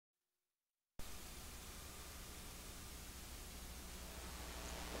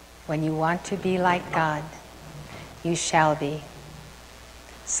When you want to be like God, you shall be.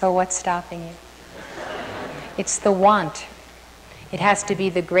 So what's stopping you? It's the want. It has to be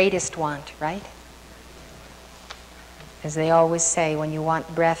the greatest want, right? As they always say, when you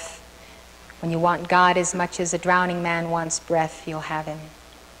want breath, when you want God as much as a drowning man wants breath, you'll have him.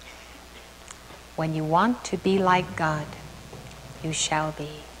 When you want to be like God, you shall be.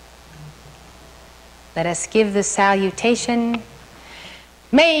 Let us give the salutation.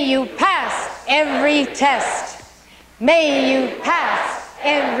 May you pass every test. May you pass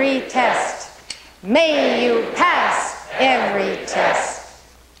every test. May you pass every test.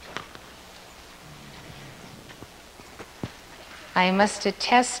 I must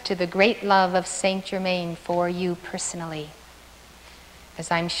attest to the great love of Saint Germain for you personally. As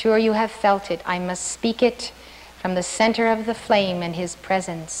I'm sure you have felt it, I must speak it from the center of the flame and his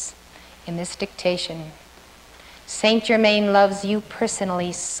presence in this dictation. Saint Germain loves you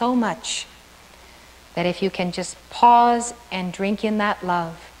personally so much that if you can just pause and drink in that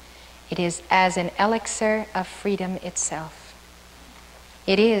love, it is as an elixir of freedom itself.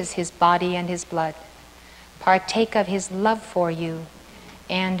 It is his body and his blood. Partake of his love for you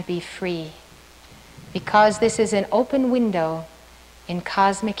and be free. Because this is an open window in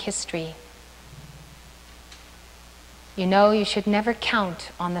cosmic history. You know, you should never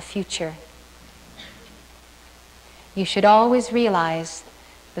count on the future. You should always realize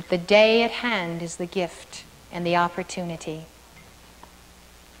that the day at hand is the gift and the opportunity.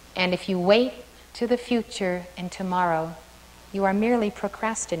 And if you wait to the future and tomorrow, you are merely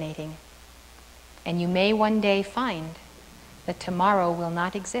procrastinating. And you may one day find that tomorrow will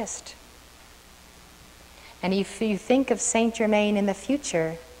not exist. And if you think of Saint Germain in the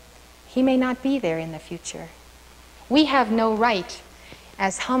future, he may not be there in the future. We have no right,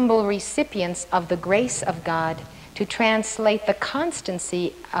 as humble recipients of the grace of God, to translate the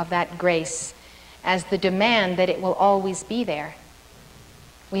constancy of that grace as the demand that it will always be there.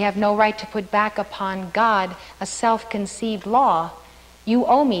 We have no right to put back upon God a self-conceived law. You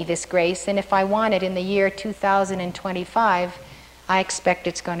owe me this grace, and if I want it in the year 2025, I expect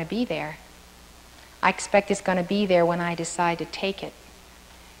it's going to be there. I expect it's going to be there when I decide to take it.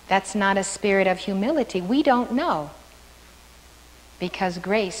 That's not a spirit of humility. We don't know. Because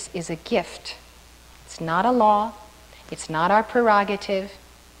grace is a gift. It's not a law. It's not our prerogative.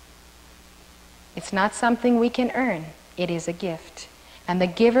 It's not something we can earn. It is a gift. And the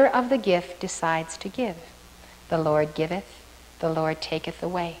giver of the gift decides to give. The Lord giveth, the Lord taketh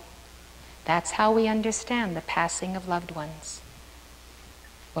away. That's how we understand the passing of loved ones.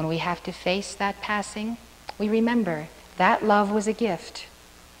 When we have to face that passing, we remember that love was a gift.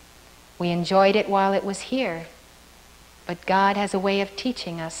 We enjoyed it while it was here, but God has a way of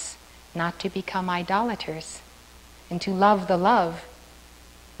teaching us not to become idolaters and to love the love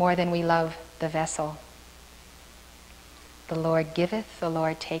more than we love the vessel. The Lord giveth, the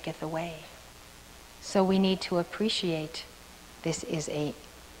Lord taketh away. So we need to appreciate this is a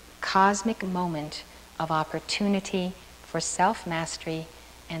cosmic moment of opportunity for self-mastery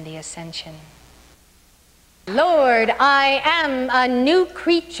and the ascension. Lord, I am a new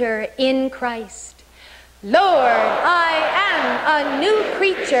creature in Christ. Lord, I am a new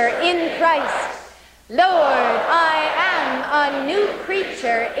creature in Christ. Lord, I am a new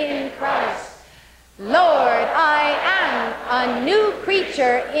creature in Christ. Lord, I am a new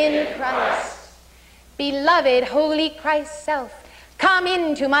creature in Christ. Beloved, holy Christ's self, come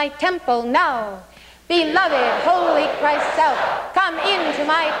into my temple now. Beloved, holy Christ's self, come into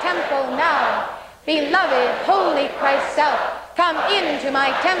my temple now. Beloved, holy Christ's self, come into my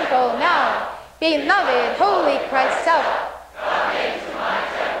temple now. Beloved, holy Christ's self, come into my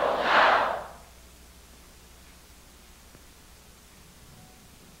temple now.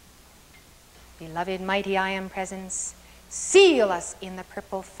 Beloved, mighty I am presence, seal us in the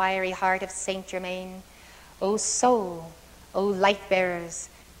purple fiery heart of Saint Germain. O soul, O light bearers,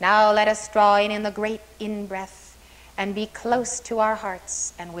 now let us draw in the great in-breath and be close to our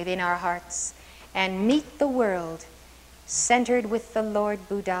hearts and within our hearts and meet the world centered with the Lord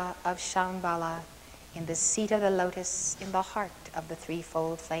Buddha of Shambhala in the seat of the lotus in the heart of the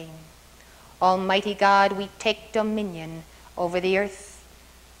threefold flame. Almighty God, we take dominion over the earth,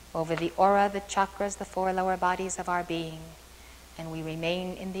 over the aura, the chakras, the four lower bodies of our being, and we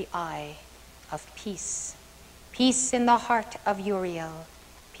remain in the eye of peace. Peace in the heart of Uriel,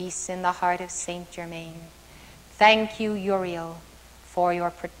 peace in the heart of Saint Germain. Thank you, Uriel, for your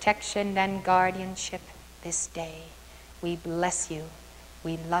protection and guardianship this day. We bless you,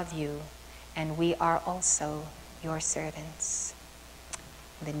 we love you, and we are also your servants.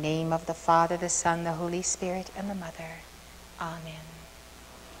 In the name of the Father, the Son, the Holy Spirit, and the Mother. Amen.